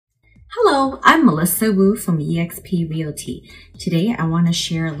Hello, I'm Melissa Wu from eXp Realty. Today I want to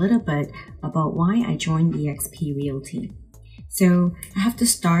share a little bit about why I joined eXp Realty. So I have to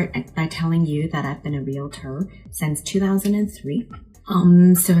start by telling you that I've been a realtor since 2003.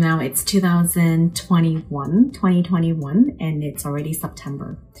 So now it's 2021, and it's already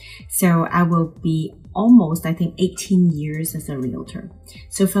September. So I will be almost, I think, 18 years as a realtor.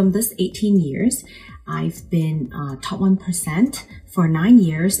 So from this 18 years, I've been top 1% for 9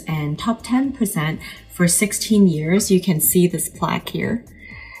 years and top 10% for 16 years. You can see this plaque here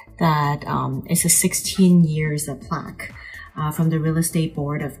that is a 16 years plaque from the Real Estate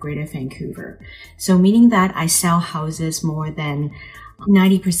Board of Greater Vancouver. So meaning that I sell houses more than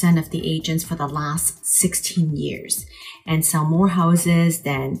 90% of the agents for the last 16 years and sell more houses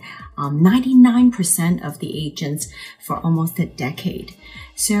than 99% of the agents for almost a decade.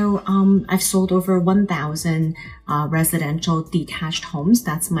 So I've sold over 1,000 residential detached homes.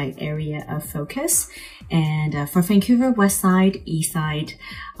 That's my area of focus. And for Vancouver, West Side, East Side,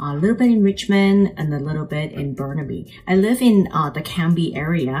 a little bit in Richmond, and a little bit in Burnaby. I live in the Cambie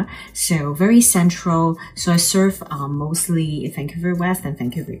area, so very central. So I serve mostly Vancouver West and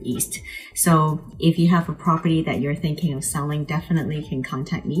Vancouver East. So if you have a property that you're thinking of selling, definitely can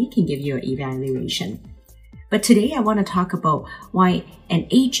contact me, can give you an evaluation. But today I want to talk about why an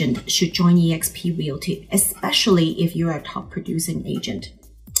agent should join eXp Realty, especially if you're a top producing agent.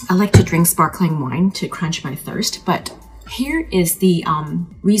 I like to drink sparkling wine to quench my thirst, but here is the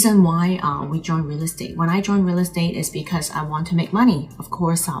reason why we join real estate. When I join real estate is because I want to make money. Of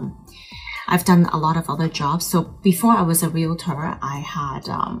course, I've done a lot of other jobs. So before I was a realtor, I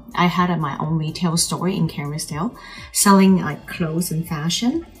had my own retail store in Kerrisdale, selling like clothes and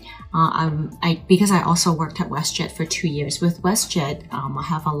fashion. Because I also worked at WestJet for 2 years. With WestJet, I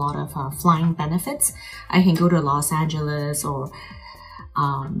have a lot of flying benefits. I can go to Los Angeles or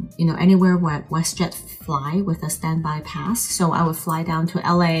anywhere where WestJet fly with a standby pass. So I would fly down to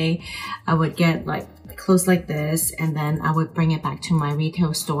LA. I would get like clothes like this, and then I would bring it back to my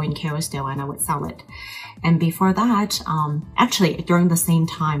retail store in Kerrisdale and I would sell it. And before that, actually during the same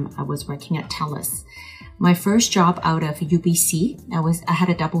time, I was working at TELUS. My first job out of UBC, I had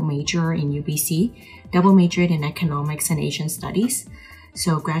a double major in UBC, double majored in economics and Asian studies.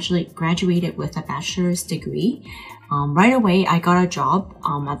 So graduated with a bachelor's degree. Right away, I got a job.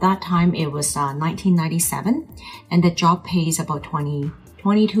 At that time, it was 1997, and the job pays about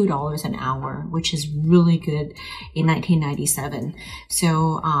 $22 an hour, which is really good in 1997.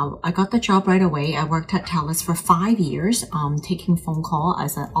 So I got the job right away. I worked at TELUS for 5 years, taking phone call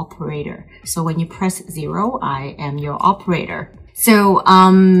as an operator. So when you press 0, I am your operator. So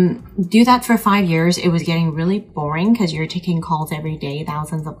do that for 5 years. It was getting really boring because you're taking calls every day,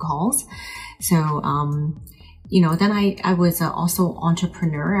 thousands of calls. So then I was also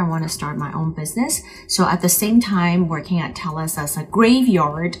entrepreneur. I want to start my own business. So at the same time, working at TELUS as a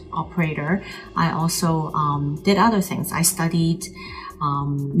graveyard operator, I also did other things. I studied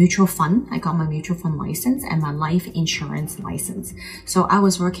mutual fund. I got my mutual fund license and my life insurance license. So I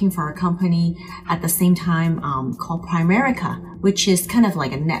was working for a company at the same time called Primerica, which is kind of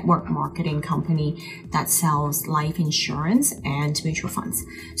like a network marketing company that sells life insurance and mutual funds.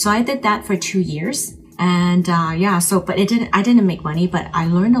 So I did that for 2 years. And but I didn't make money, but I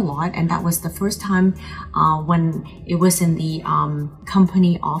learned a lot. And that was the first time when it was in the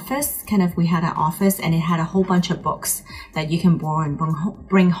company office. Kind of, we had an office and it had a whole bunch of books that you can borrow and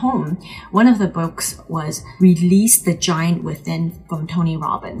bring home. One of the books was Release the Giant Within from Tony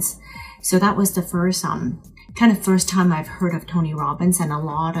Robbins. So that was the first first time I've heard of Tony Robbins and a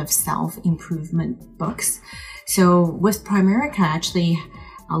lot of self-improvement books. So with Primerica, actually,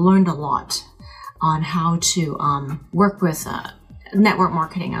 I learned a lot on how to work with network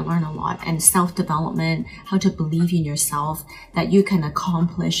marketing. I learned a lot, and self-development, how to believe in yourself, that you can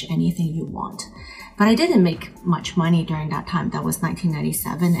accomplish anything you want. But I didn't make much money during that time. That was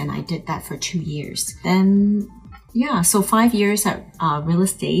 1997, and I did that for 2 years. Then, so 5 years at real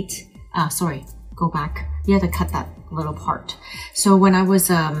estate. Go back. You had to cut that little part. So when I was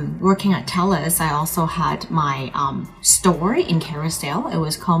working at TELUS, I also had my store in Kerrisdale. It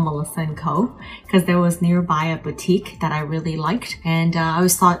was called Melissa & Co. because there was nearby a boutique that I really liked. And I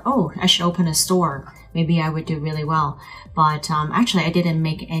always thought, oh, I should open a store. Maybe I would do really well. But actually, I didn't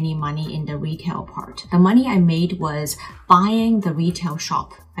make any money in the retail part. The money I made was buying the retail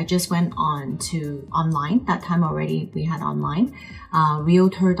shop. I just went on to online. That time already we had online,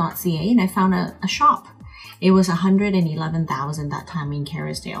 realtor.ca, and I found a shop. It was $111,000 that time in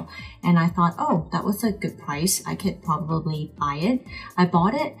Kerrisdale. And I thought, oh, that was a good price. I could probably buy it. I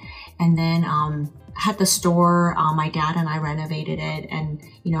bought it and then had the store. My dad and I renovated it, and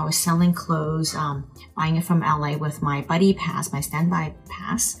I was selling clothes, buying it from LA with my buddy pass, my standby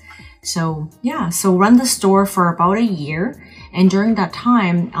pass. So yeah, so run the store for about a year. And during that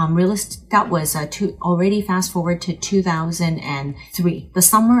time, that was already fast forward to 2003, the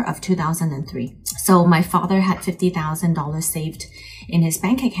summer of 2003. So my father had $50,000 saved in his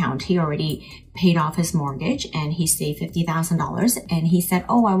bank account. He already paid off his mortgage and he saved $50,000. And he said,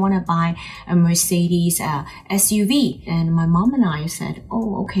 oh, I want to buy a Mercedes SUV. And my mom and I said,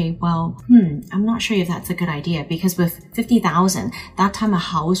 oh, okay, well, I'm not sure if that's a good idea, because with $50,000, that time a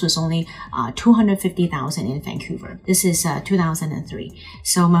house was only $250,000 in Vancouver. This is 2003.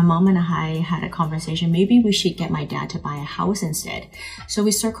 So my mom and I had a conversation. Maybe we should get my dad to buy a house instead. So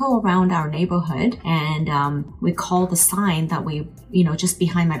we circle around our neighborhood and we call the sign that just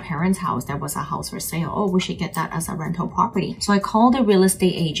behind my parents' house, there was a house for sale. Oh, we should get that as a rental property. So I called a real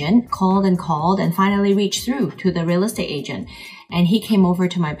estate agent, called and finally reached through to the real estate agent. And he came over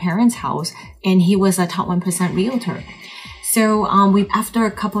to my parents' house and he was a top 1% realtor. So after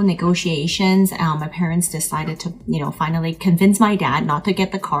a couple of negotiations, my parents decided to, finally convince my dad not to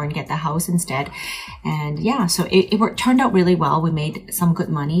get the car and get the house instead. And yeah, so it turned out really well. We made some good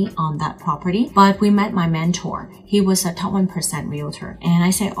money on that property, but we met my mentor. He was a top 1% realtor. And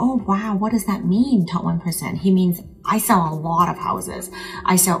I said, oh, wow, what does that mean, top 1%? He means I sell a lot of houses.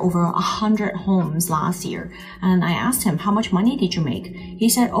 I sell over 100 homes last year. And I asked him, how much money did you make? He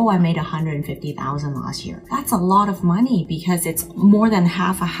said, oh, I made $150,000 last year. That's a lot of money because it's more than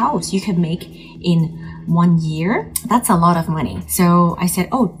half a house you can make in 1 year. That's a lot of money. So I said,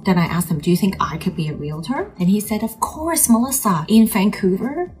 oh, then I asked him, do you think I could be a realtor? And he said, of course, Melissa, in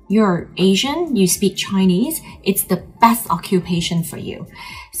Vancouver, you're Asian, you speak Chinese. It's the best occupation for you.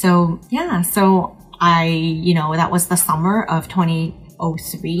 So yeah, so that was the summer of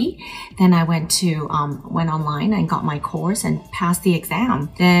 2003. Then I went online and got my course and passed the exam.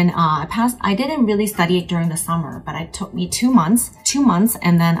 Then I didn't really study it during the summer, but it took me 2 months,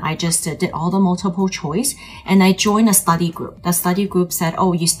 and then I just did all the multiple choice and I joined a study group. The study group said,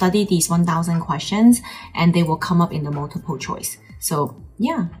 oh, you study these 1,000 questions and they will come up in the multiple choice. So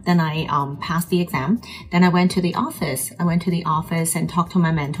yeah, then I passed the exam. Then I went to the office. And talked to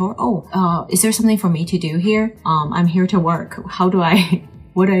my mentor. Oh, is there something for me to do here? I'm here to work.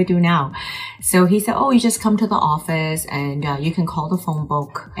 What do I do now? So he said, oh, you just come to the office and you can call the phone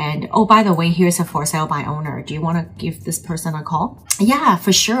book. And oh, by the way, here's a for sale by owner. Do you want to give this person a call? Yeah,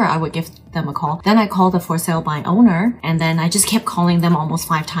 for sure. I would give them a call. Then I called the for sale by owner and then I just kept calling them almost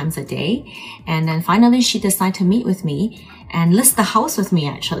 5 times a day. And then finally she decided to meet with me and list the house with me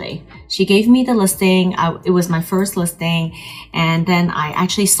actually. She gave me the listing. It was my first listing. And then I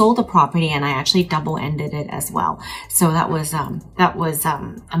actually sold the property and I actually double-ended it as well. So that was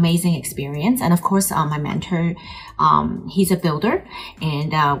amazing experience. And of course, my mentor, he's a builder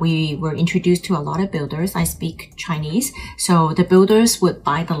and we were introduced to a lot of builders. I speak Chinese. So the builders would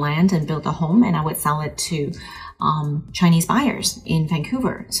buy the land and build the home and I would sell it to Chinese buyers in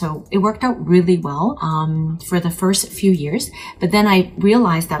Vancouver. So it worked out really well for the first few years. But then I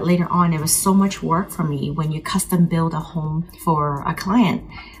realized that later on, it was so much work for me when you custom build a home for a client.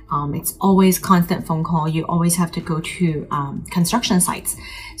 It's always constant phone call. You always have to go to construction sites.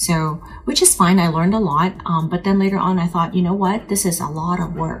 So, which is fine. I learned a lot. But then later on, I thought, you know what? This is a lot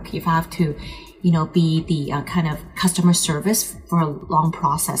of work. You have to be the kind of customer service for a long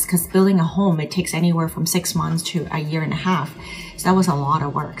process, because building a home, it takes anywhere from 6 months to a year and a half. So that was a lot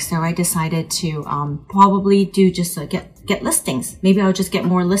of work. So I decided to probably do just get listings. Maybe I'll just get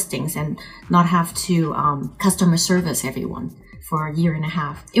more listings and not have to customer service everyone for a year and a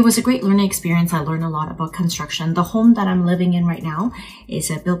half. It was a great learning experience. I learned a lot about construction. The home that I'm living in right now is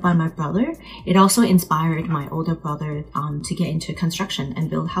built by my brother. It also inspired my older brother to get into construction and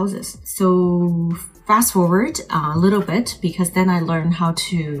build houses. So fast forward a little bit, because then I learned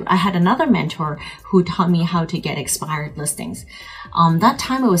I had another mentor who taught me how to get expired listings. That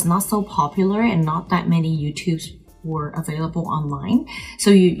time it was not so popular and not that many YouTubes were available online.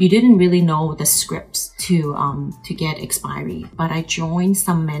 So you didn't really know the scripts to get expiry. But I joined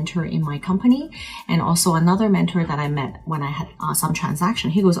some mentor in my company and also another mentor that I met when I had some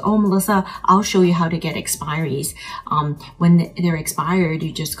transaction. He goes, oh, Melissa, I'll show you how to get expiries. When they're expired,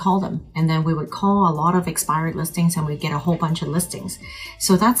 you just call them. And then we would call a lot of expired listings and we'd get a whole bunch of listings.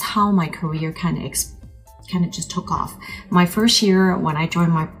 So that's how my career kind of just took off. My first year when I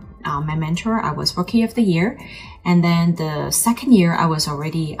joined my my mentor, I was Rookie of the Year. And then the second year, I was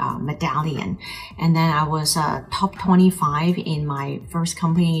already medallion. And then I was top 25 in my first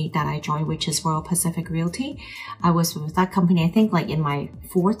company that I joined, which is Royal Pacific Realty. I was with that company, I think like in my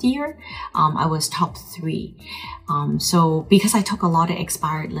fourth year, I was top 3. So because I took a lot of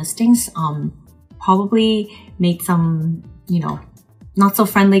expired listings, probably made some, not so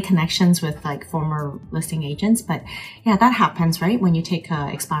friendly connections with like former listing agents. But yeah, that happens, right? When you take a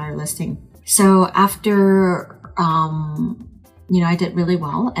expired listing. So after, I did really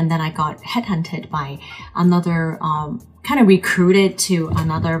well. And then I got headhunted by another, kind of recruited to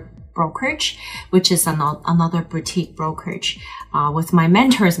another brokerage, which is another boutique brokerage, with my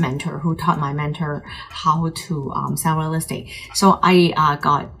mentor's mentor, who taught my mentor how to sell real estate. So I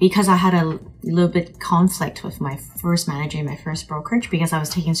because I had a little bit conflict with my first manager in my first brokerage, because I was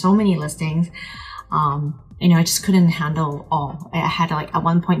taking so many listings, I just couldn't handle all. I had like at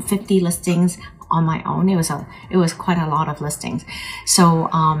one point 50 listings on my own. It was quite a lot of listings. So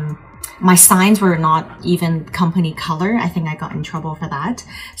my signs were not even company color. I think I got in trouble for that.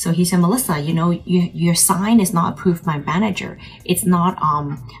 So he said, Melissa, your sign is not approved by manager. It's not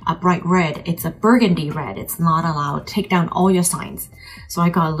a bright red. It's a burgundy red. It's not allowed. Take down all your signs. So I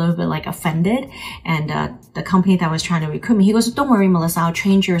got a little bit like offended. And the company that was trying to recruit me, he goes, don't worry, Melissa, I'll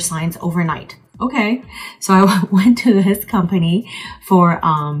change your signs overnight. Okay. So I went to his company for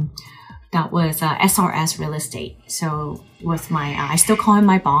that was SRS Real Estate. So with my, I still call him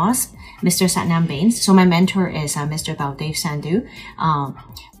my boss, Mr. Satnam Bains. So my mentor is Mr. Baldev Sandhu.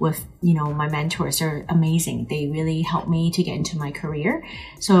 With, my mentors are amazing. They really helped me to get into my career.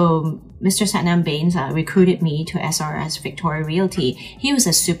 So Mr. Satnam Bains recruited me to SRS Victoria Realty. He was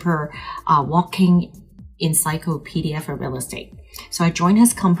a super walking encyclopedia for real estate. So I joined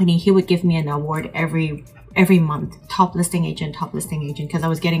his company. He would give me an award every month, top listing agent, because I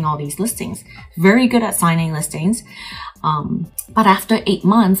was getting all these listings. Very good at signing listings. But after 8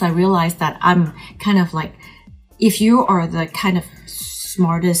 months, I realized that I'm kind of like, if you are the kind of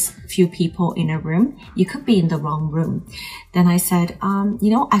smartest few people in a room, you could be in the wrong room. Then I said,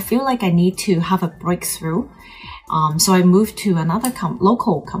 I feel like I need to have a breakthrough. So I moved to another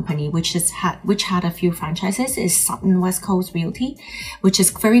local company, which had a few franchises, is Sutton West Coast Realty, which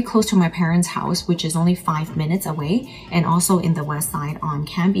is very close to my parents' house, which is only 5 minutes away, and also in the west side on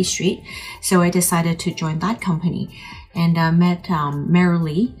Canby Street. So I decided to join that company, and met Mary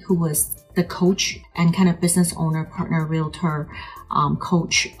Lee, who was the coach and kind of business owner, partner, realtor,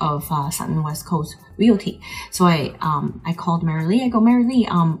 coach of Sutton West Coast Realty. So I called Mary Lee. I go, Mary Lee,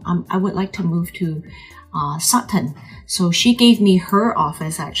 I would like to move to Sutton. So she gave me her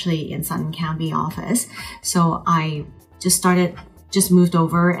office actually in Sutton Canby office. So I just moved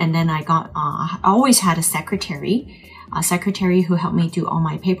over, and then I got, I always had a secretary who helped me do all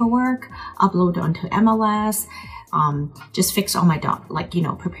my paperwork, upload onto MLS, just fix all my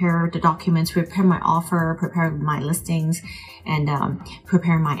prepare the documents, prepare my offer, prepare my listings, and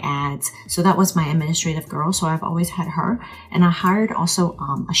prepare my ads. So that was my administrative girl. So I've always had her. And I hired also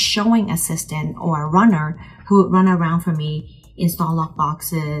a showing assistant or a runner who would run around for me, install lock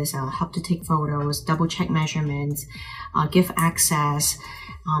boxes, help to take photos, double check measurements, give access.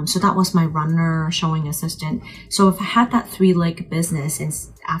 So that was my runner, showing assistant. So I've had that 3-leg business in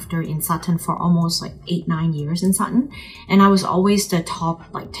Sutton for almost like 8-9 years in Sutton. And I was always the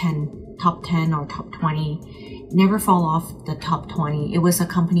top 10 or top 20, never fall off the top 20. It was a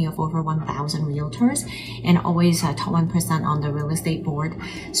company of over 1,000 realtors, and always top 1% on the real estate board.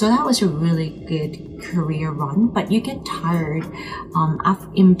 So that was a really good career run, but you get tired.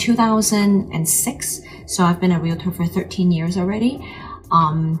 In 2006, so I've been a realtor for 13 years already.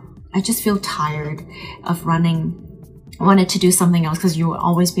 I just feel tired of running. I wanted to do something else, because you will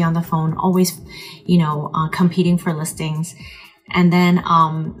always be on the phone, always, competing for listings. And then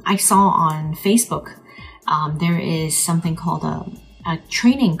I saw on Facebook there is something called a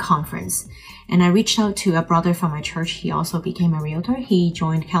training conference, and I reached out to a brother from my church. He also became a realtor. He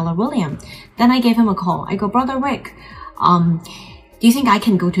joined Keller Williams. Then I gave him a call. I go, Brother Rick, do you think I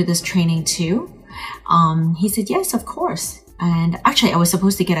can go to this training too? He said, yes, of course. And actually, I was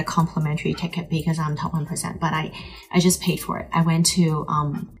supposed to get a complimentary ticket because I'm top 1%, but I just paid for it. I went to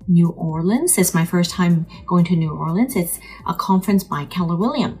New Orleans. It's my first time going to New Orleans. It's a conference by Keller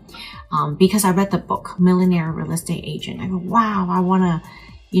Williams, because I read the book, Millionaire Real Estate Agent. I go, wow, I want to,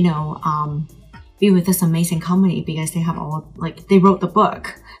 be with this amazing company, because they have they wrote the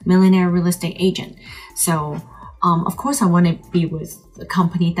book, Millionaire Real Estate Agent. So Of course, I want to be with a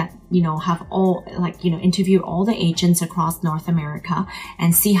company that, have all, interview all the agents across North America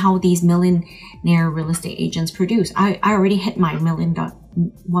and see how these millionaire real estate agents produce. I already hit my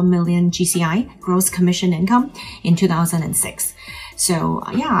 1 million GCI, gross commission income, in 2006. So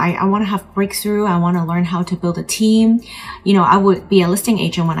yeah, I want to have breakthrough. I want to learn how to build a team. I would be a listing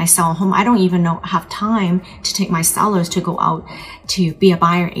agent when I sell a home. I don't even have time to take my sellers to go out to be a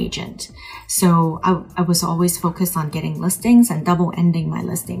buyer agent. So I was always focused on getting listings and double-ending my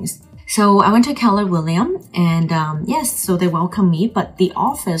listings. So I went to Keller Williams and yes, so they welcomed me, but the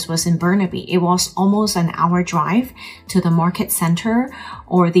office was in Burnaby. It was almost an hour drive to the market center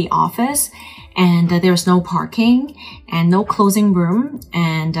or the office, and there was no parking and no closing room,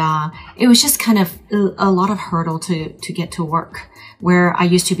 and it was just kind of a lot of hurdle to get to work, where I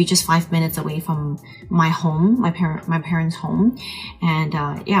used to be just 5 minutes away from my home, my parents' home. And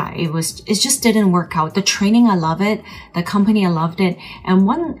yeah, it just didn't work out. The training, I love it. The company, I loved it. And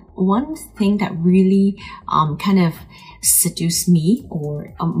one thing that really kind of seduced me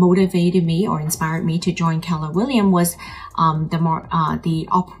or motivated me or inspired me to join Keller Williams was the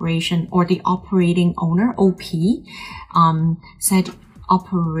operation or the operating owner, OP, said,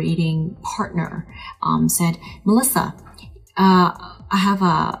 operating partner, said, Melissa,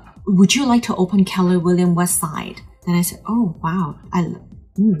 would you like to open Keller Williams West Side? Then I said, oh, wow.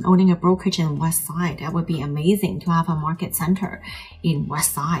 Owning a brokerage in West Side, that would be amazing to have a market center in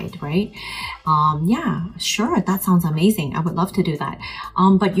West Side, right? Yeah, sure. That sounds amazing. I would love to do that.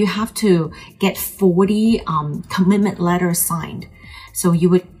 But you have to get 40 commitment letters signed. So you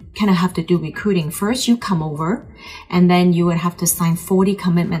would kind of have to do recruiting. First, you come over, and then you would have to sign 40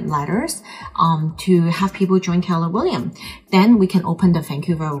 commitment letters to have people join Keller Williams. Then we can open the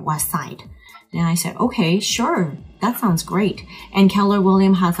Vancouver West Side. Then I said, okay, sure, that sounds great. And Keller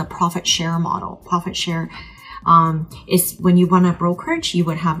Williams has a profit share model. Profit share is when you run a brokerage, you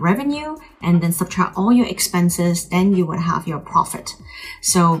would have revenue and then subtract all your expenses, then you would have your profit.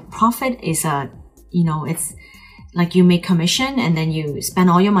 So profit is it's like you make commission and then you spend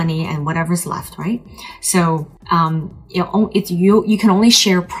all your money and whatever's left, right? So you can only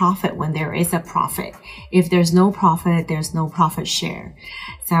share profit when there is a profit. If there's no profit, there's no profit share.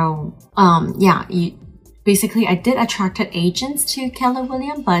 So yeah, basically I did attracted agents to Keller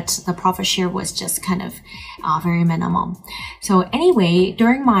Williams, but the profit share was just kind of very minimum. So anyway,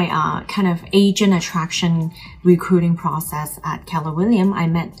 during my kind of agent attraction recruiting process at Keller Williams,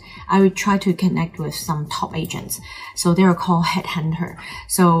 I would try to connect with some top agents. So they are called headhunter.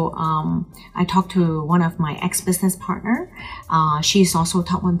 So I talked to one of my ex-business partner. She's also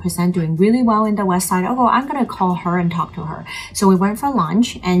top 1%, doing really well in the West Side. Oh, I'm gonna call her and talk to her. So we went for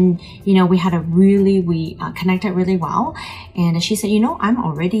lunch, and we had we connected really well. And she said, I'm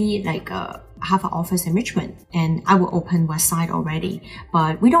already have an office in Richmond, and I will open West Side already,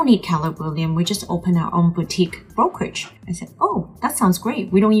 but we don't need Keller Williams. We just open our own boutique brokerage. I said, oh, that sounds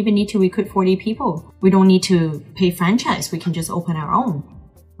great. We don't even need to recruit 40 people. We don't need to pay franchise. We can just open our own,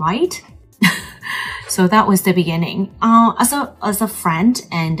 right? So that was the beginning. As a friend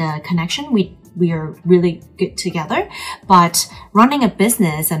and a connection, we are really good together, but running a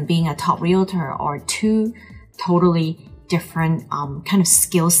business and being a top realtor are two totally different kind of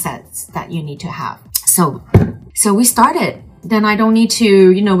skill sets that you need to have. So we started. Then I don't need to,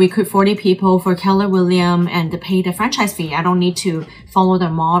 recruit 40 people for Keller Williams and to pay the franchise fee. I don't need to follow the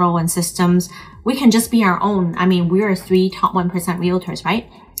model and systems. We can just be our own. I mean, we are 3 top 1% realtors, right?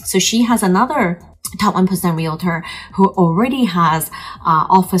 So she has another top 1% realtor who already has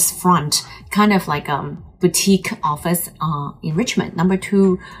office front, kind of like boutique office in Richmond, number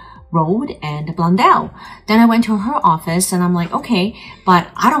 2 Road and Blundell. Then I went to her office and I'm like, okay, but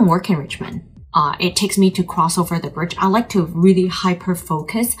I don't work in Richmond. It takes me to cross over the bridge. I like to really hyper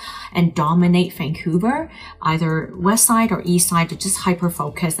focus and dominate Vancouver, either west side or east side, to just hyper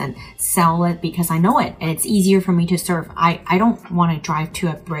focus and sell it because I know it and it's easier for me to serve. I don't want to drive to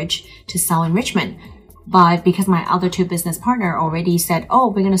a bridge to sell in Richmond. But because my other 2 business partner already said, oh,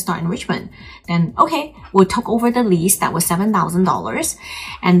 we're going to start in Richmond, then okay, we took over the lease. That was $7,000.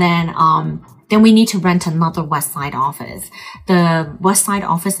 And then we need to rent another West Side office. The West Side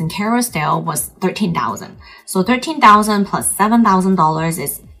office in Carrollsdale was $13,000. So $13,000 plus $7,000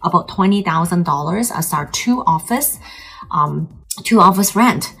 is about $20,000 as our 2 office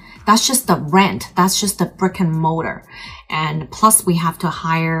rent. That's just the rent. That's just the brick and mortar. And plus we have to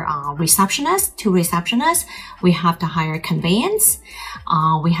hire receptionists, 2 receptionists. We have to hire conveyance.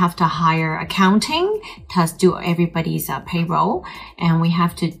 We have to hire accounting to do everybody's payroll. And we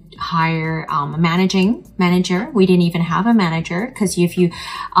have to hire a manager. We didn't even have a manager because we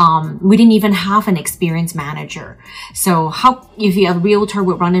didn't even have an experienced manager. So if a realtor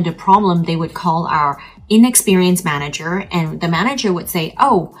would run into a problem, they would call our inexperienced manager, and the manager would say,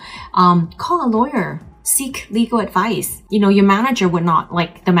 call a lawyer, seek legal advice. Your manager would not,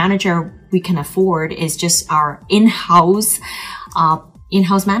 like, the manager we can afford is just our in-house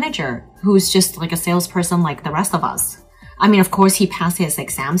manager, who's just like a salesperson like the rest of us. I mean, of course, he passed his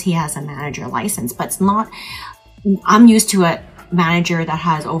exams. He has a manager license, but it's not, I'm used to a manager that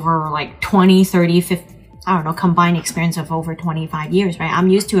has over like 20, 30, 50, I don't know, combined experience of over 25 years, right? I'm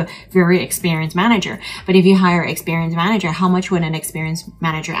used to a very experienced manager. But if you hire an experienced manager, how much would an experienced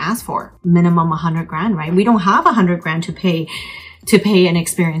manager ask for? Minimum 100 grand, right? We don't have 100 grand to pay an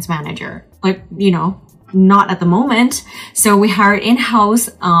experienced manager. Like, not at the moment. So we hired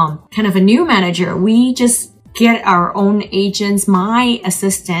in-house, kind of a new manager. We just get our own agents, my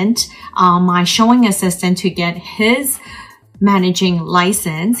assistant, my showing assistant to get his managing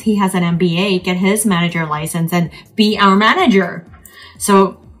license. He has an MBA, get his manager license and be our manager.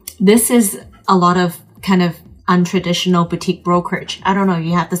 So this is a lot of kind of untraditional boutique brokerage. I don't know if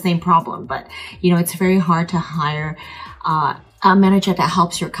you have the same problem, but it's very hard to hire a manager that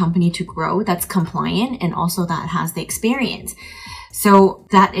helps your company to grow, that's compliant, and also that has the experience. So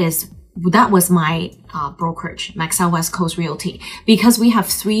that was my brokerage, Maxwell West Coast Realty. Because we have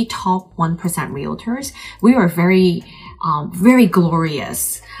 3 top 1% realtors, we were very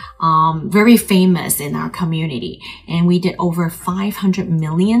glorious, very famous in our community. And we did over 500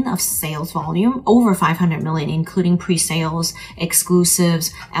 million of sales volume, over 500 million, including pre-sales,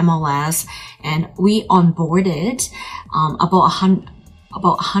 exclusives, MLS. And we onboarded about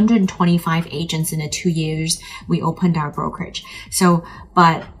 125 agents in the 2 years we opened our brokerage.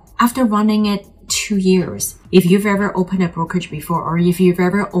 But after running it 2 years, if you've ever opened a brokerage before, or if you've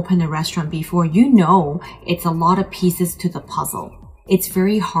ever opened a restaurant before, it's a lot of pieces to the puzzle. It's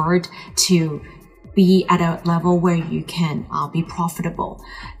very hard to be at a level where you can be profitable.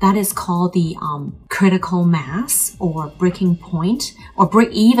 That is called the critical mass, or breaking point, or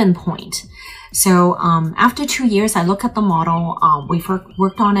break-even point. So after 2 years, I look at the model. We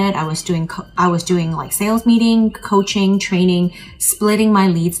worked on it. I was doing like sales meeting, coaching, training, splitting my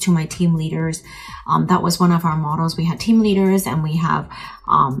leads to my team leaders. That was one of our models. We had team leaders, and we have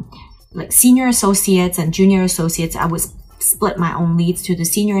like senior associates and junior associates. I was split my own leads to the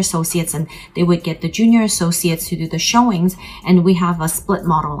senior associates, and they would get the junior associates to do the showings, and we have a split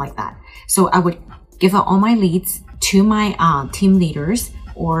model like that. So I would give out all my leads to my team leaders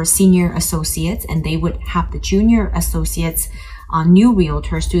or senior associates, and they would have the junior associates, new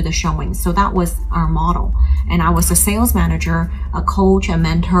realtors, do the showings. So that was our model. And I was a sales manager, a coach, a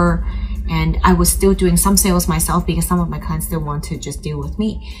mentor, and I was still doing some sales myself because some of my clients still want to just deal with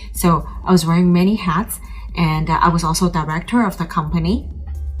me. So I was wearing many hats. And I was also director of the company.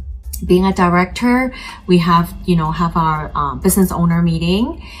 Being a director, we have our business owner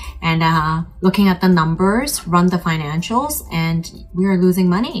meeting, and looking at the numbers, run the financials, and we are losing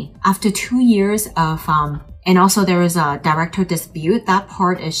money. After 2 years of, and also there was a director dispute. That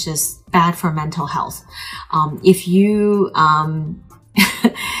part is just bad for mental health.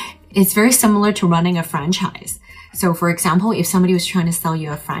 It's very similar to running a franchise. So for example, if somebody was trying to sell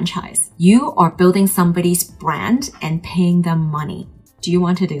you a franchise, you are building somebody's brand and paying them money. Do you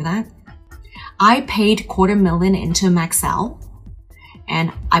want to do that? I paid $250,000 into Maxwell,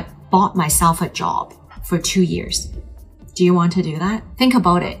 and I bought myself a job for 2 years. Do you want to do that? Think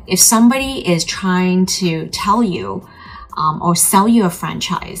about it. If somebody is trying to tell you or sell you a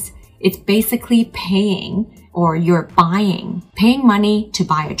franchise, it's basically paying, or you're paying money to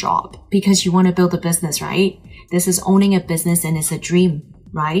buy a job because you want to build a business, right? This is owning a business, and it's a dream,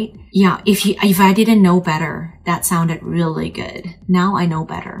 right? Yeah, if I didn't know better, that sounded really good. Now I know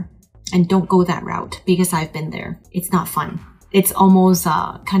better. And don't go that route, because I've been there. It's not fun. It's almost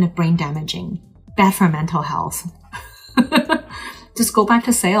kind of brain damaging. Bad for mental health. Just go back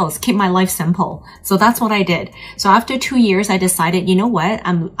to sales. Keep my life simple. So that's what I did. So after 2 years, I decided, you know what?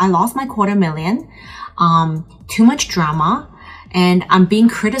 I lost my $250,000. Too much drama. And I'm being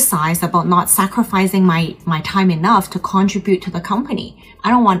criticized about not sacrificing my time enough to contribute to the company. I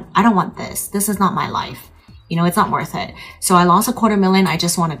don't want this. This is not my life. It's not worth it. So I lost $250,000. I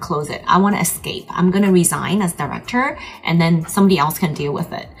just want to close it. I want to escape. I'm going to resign as director, and then somebody else can deal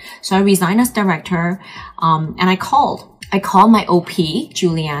with it. So I resigned as director, and I called my OP,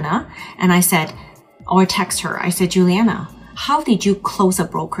 Juliana, and I said, or text her. I said, Juliana, how did you close a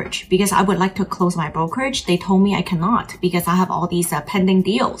brokerage? Because I would like to close my brokerage. They told me I cannot because I have all these pending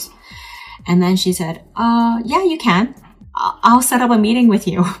deals. And then she said, yeah, you can. I'll set up a meeting with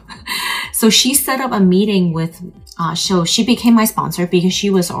you. So she set up a meeting with, so she became my sponsor because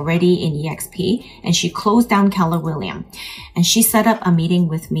she was already in EXP and she closed down Keller Williams. And she set up a meeting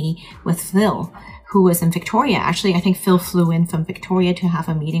with me with Phil, who was in Victoria. Actually, I think Phil flew in from Victoria to have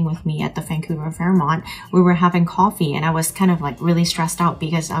a meeting with me at the Vancouver Fairmont. We were having coffee and I was kind of like really stressed out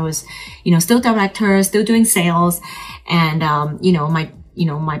because I was, still director, still doing sales. And,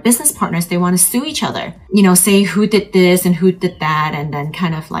 my business partners, they want to sue each other, say who did this and who did that, and then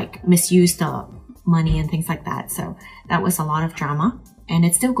kind of like misuse the money and things like that. So that was a lot of drama and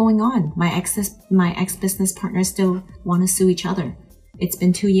it's still going on. My ex-business partners still want to sue each other. It's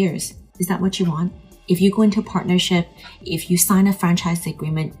been 2 years. Is that what you want? If you go into a partnership, if you sign a franchise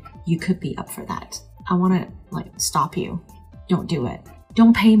agreement, you could be up for that. I want to stop you. Don't do it.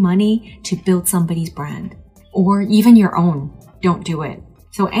 Don't pay money to build somebody's brand or even your own. Don't do it.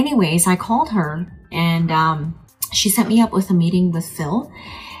 So anyways, I called her and she set me up with a meeting with Phil.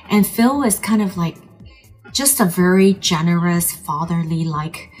 And Phil is kind of like just a very generous, fatherly,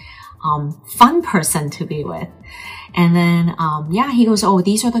 fun person to be with. And then, he goes, oh,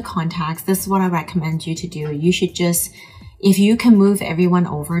 these are the contacts. This is what I recommend you to do. You should just, if you can move everyone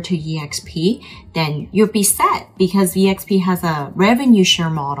over to EXP, then you'll be set because EXP has a revenue share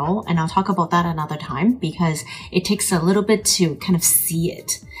model. And I'll talk about that another time because it takes a little bit to kind of see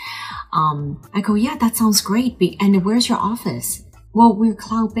it. I go, yeah, that sounds great. And where's your office? Well, we're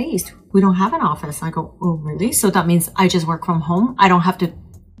cloud-based. We don't have an office. I go, oh, really? So that means I just work from home. I don't have to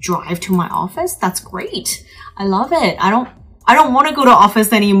drive to my office. That's great. I love it. I don't want to go to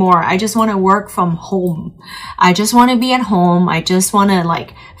office anymore. I just want to work from home. I just want to be at home. I just want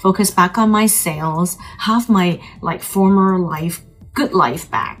to focus back on my sales, have my former life, good life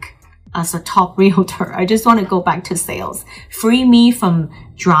back as a top realtor. I just want to go back to sales. Free me from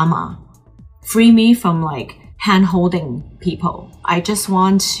drama. Free me from hand-holding people. I just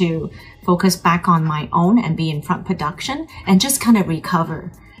want to focus back on my own and be in front production and just kind of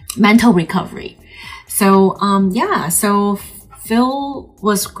recover. Mental recovery. So, so Phil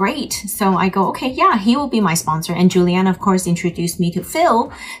was great. So I go, okay, yeah, he will be my sponsor. And Juliana, of course, introduced me to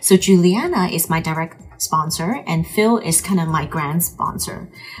Phil. So Juliana is my direct sponsor and Phil is kind of my grand sponsor,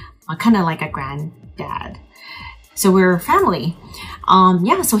 kind of like a granddad. So we're family.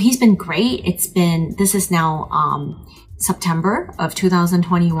 So he's been great. This is now, September of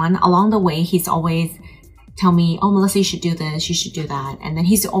 2021. Along the way, he's always tell me, oh, Melissa, you should do this, you should do that. And then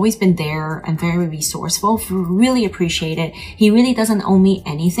he's always been there and very resourceful. Really appreciate it. He really doesn't owe me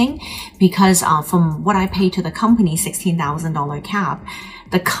anything because from what I pay to the company, $16,000 cap,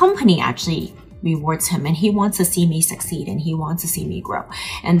 the company actually rewards him and he wants to see me succeed and he wants to see me grow.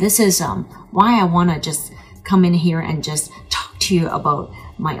 And this is why I want to just come in here and just talk to you about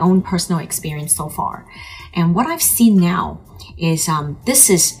my own personal experience so far. And what I've seen now is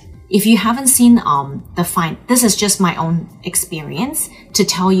if you haven't seen this is just my own experience to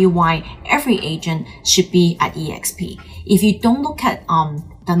tell you why every agent should be at EXP. If you don't look at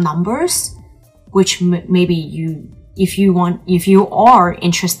the numbers, which maybe if you are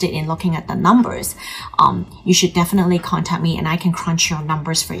interested in looking at the numbers, you should definitely contact me and I can crunch your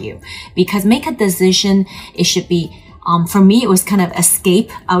numbers for you. Because make a decision, it should be, for me, it was kind of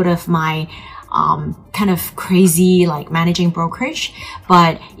escape out of my kind of crazy managing brokerage.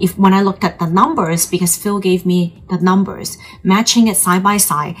 But when I looked at the numbers, because Phil gave me the numbers, matching it side by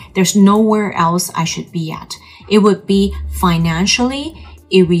side, there's nowhere else I should be at. It would be financially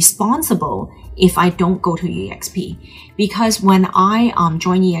irresponsible if I don't go to EXP. Because when I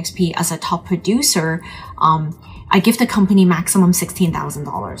joined EXP as a top producer, I give the company maximum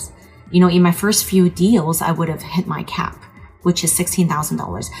 $16,000. In my first few deals, I would have hit my cap, which is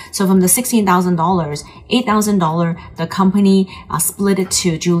 $16,000. So from the $16,000, $8,000, the company split it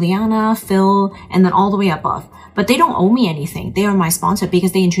to Juliana, Phil, and then all the way above. But they don't owe me anything. They are my sponsor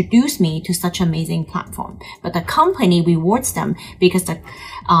because they introduced me to such an amazing platform. But the company rewards them because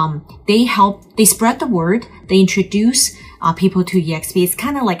they spread the word. They introduce people to EXP. It's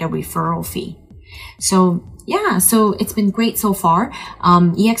kind of like a referral fee. So yeah, so it's been great so far.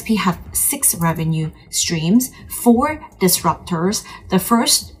 EXP have 6 revenue streams, 4 disruptors. The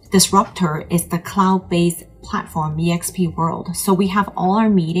first disruptor is the cloud-based platform, EXP World. So we have all our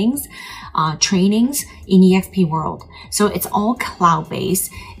meetings, trainings in EXP World. So it's all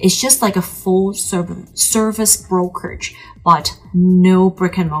cloud-based. It's just like a full service brokerage, but no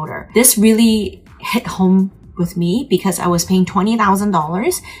brick and mortar. This really hit home with me because I was paying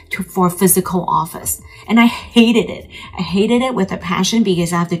 $20,000 for a physical office. And I hated it. I hated it with a passion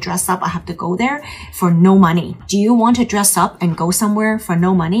because I have to dress up. I have to go there for no money. Do you want to dress up and go somewhere for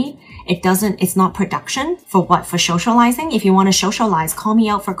no money? It's not production. For what? For socializing? If you want to socialize, call me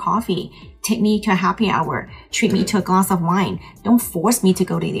out for coffee. Take me to a happy hour. Treat me to a glass of wine. Don't force me to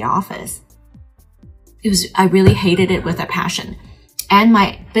go to the office. I really hated it with a passion. And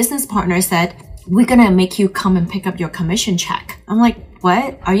my business partner said, we're gonna make you come and pick up your commission check. I'm like,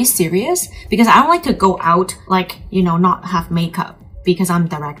 what? Are you serious? Because I don't like to go out like, not have makeup because I'm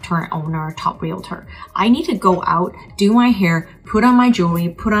director, owner, top realtor. I need to go out, do my hair, put on my jewelry,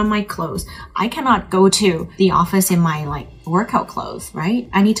 put on my clothes. I cannot go to the office in my workout clothes, right?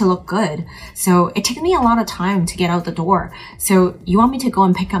 I need to look good. So it takes me a lot of time to get out the door. So you want me to go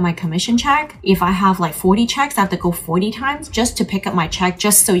and pick up my commission check? If I have 40 checks, I have to go 40 times just to pick up my check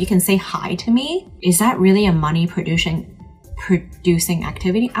just so you can say hi to me? Is that really a money producing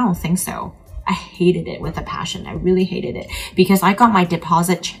activity? I don't think so. I hated it with a passion. I really hated it because I got my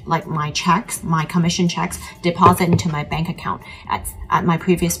deposit, my commission checks deposit into my bank account at my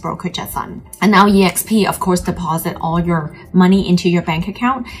previous brokerage at Sun. And now EXP, of course, deposit all your money into your bank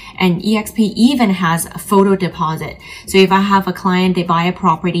account. And EXP even has a photo deposit. So if I have a client, they buy a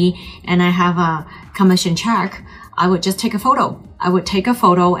property and I have a commission check, I would just take a photo. I would take a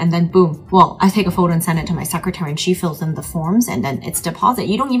photo and then boom. Well, I take a photo and send it to my secretary and she fills in the forms and then it's deposit.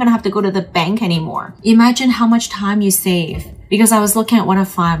 You don't even have to go to the bank anymore. Imagine how much time you save. Because I was looking at one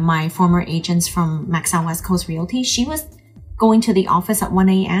of my former agents from Maxwell West Coast Realty. She was going to the office at 1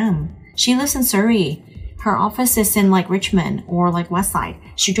 a.m. She lives in Surrey. Her office is in Richmond or West Side.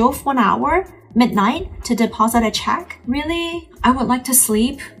 She drove 1 hour midnight to deposit a check? Really? I would like to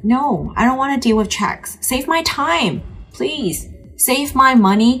sleep? No, I don't want to deal with checks. Save my time, please. Save my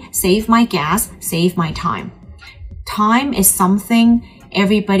money, save my gas, save my time. Time is something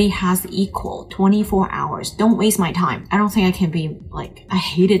everybody has equal, 24 hours. Don't waste my time. I don't think I can be I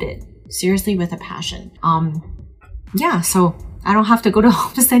hated it. Seriously, with a passion. Yeah, so I don't have to go to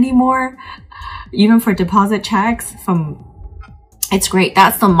office anymore. Even for deposit checks it's great.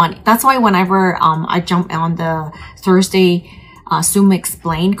 That's the money. That's why whenever I jump on the Thursday Zoom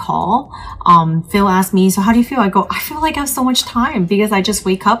Explained call, Phil asked me, so how do you feel? I go, I feel like I have so much time because I just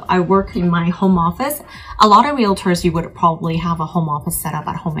wake up. I work in my home office. A lot of realtors, you would probably have a home office set up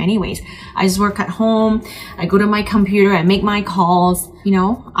at home anyways. I just work at home. I go to my computer. I make my calls.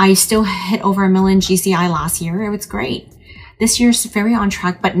 I still hit over 1 million GCI last year. It was great. This year's very on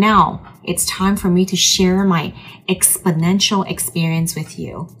track, but now it's time for me to share my exponential experience with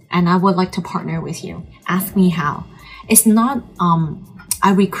you. And I would like to partner with you. Ask me how. It's not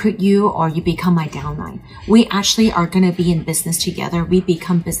I recruit you or you become my downline. We actually are going to be in business together. We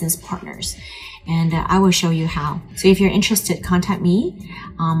become business partners. And I will show you how. So if you're interested, contact me.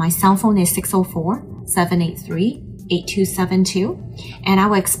 My cell phone is 604-783-8272. And I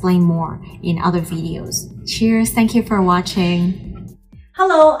will explain more in other videos. Cheers. Thank you for watching.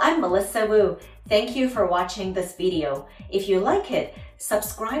 Hello, I'm Melissa Wu. Thank you for watching this video. If you like it,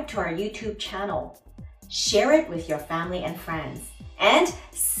 subscribe to our YouTube channel. Share it with your family and friends. And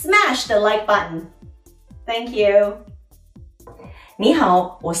smash the like button. Thank you. 你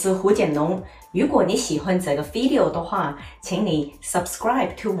好，我是胡简龙。如果你喜欢这个 video 的话，请你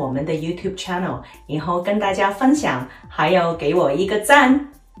subscribe to 我们的 YouTube channel， 然后跟大家分享，还有给我一个讚。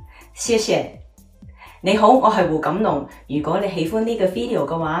謝謝。你好，我係胡錦龍。如果你喜歡呢個 video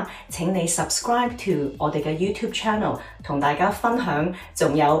嘅話，請你 subscribe to 我哋嘅 YouTube channel， 同大家分享，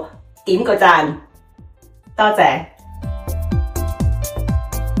仲有點個讚。多謝。